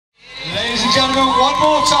Ladies and gentlemen, one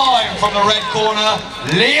more time from the red corner,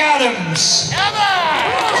 Lee Adams.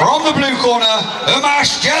 From the blue corner,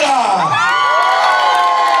 Umesh Jetha.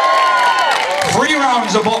 3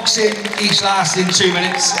 rounds of boxing, each lasting 2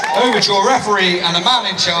 minutes. Over to your referee and the man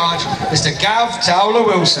in charge, Mr. Gav Towler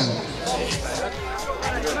Wilson.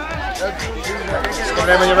 Come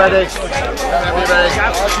in when you're ready. Come in when you're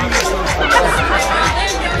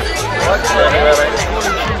ready.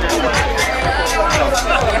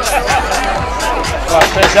 Right,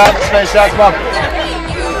 space out, come on.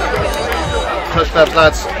 Touch steps,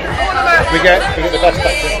 lads. We get the best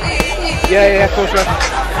back here. Yeah, of course, man.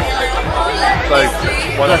 So,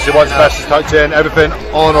 once the best is tucked in, everything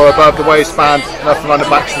on or above the waistband, nothing around the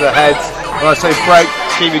backs of the heads. When I say break,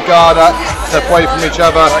 keep your guard up, step away from each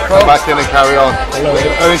other, come back in and carry on. The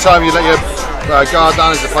only time you let your guard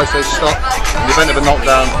down is if I say stop. In the event of a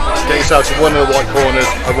knockdown, get yourself to one of the white corners.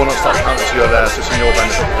 I will not start counting to you there, so it's in your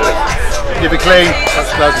benefit to do it. Keep it clean, touch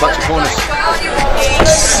the gloves, back to your corners.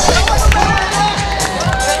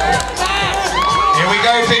 Here we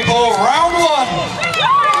go, people, round 1.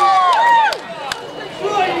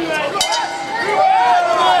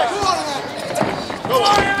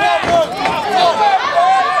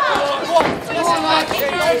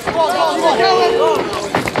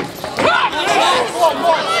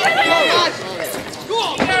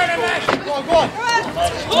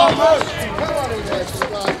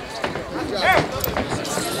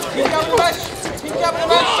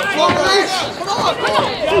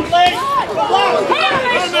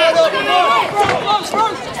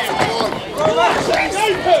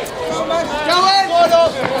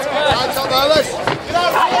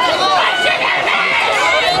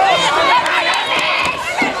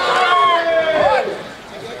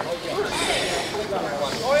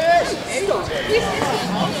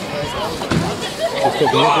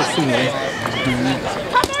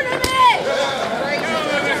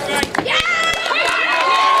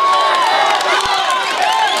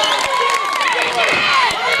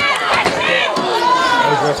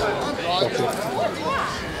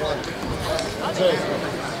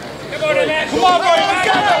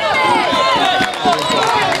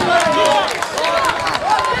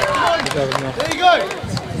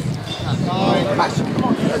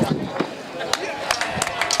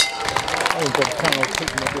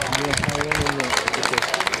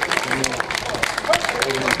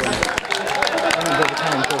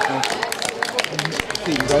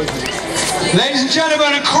 Ladies and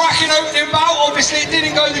gentlemen, a cracking opening bout. Obviously it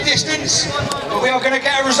didn't go the distance, but we are going to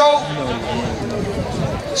get a result.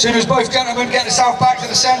 As soon as both gentlemen get themselves back to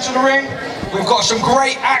the centre of the ring, we've got some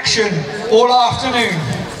great action all afternoon.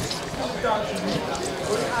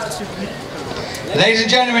 Ladies and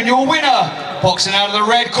gentlemen, your winner, boxing out of the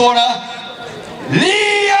red corner,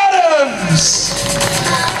 Lee Adams.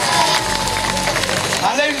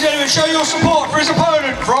 And ladies and gentlemen, show your support for his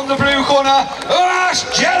opponent from the blue corner, Umesh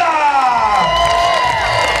Jetha.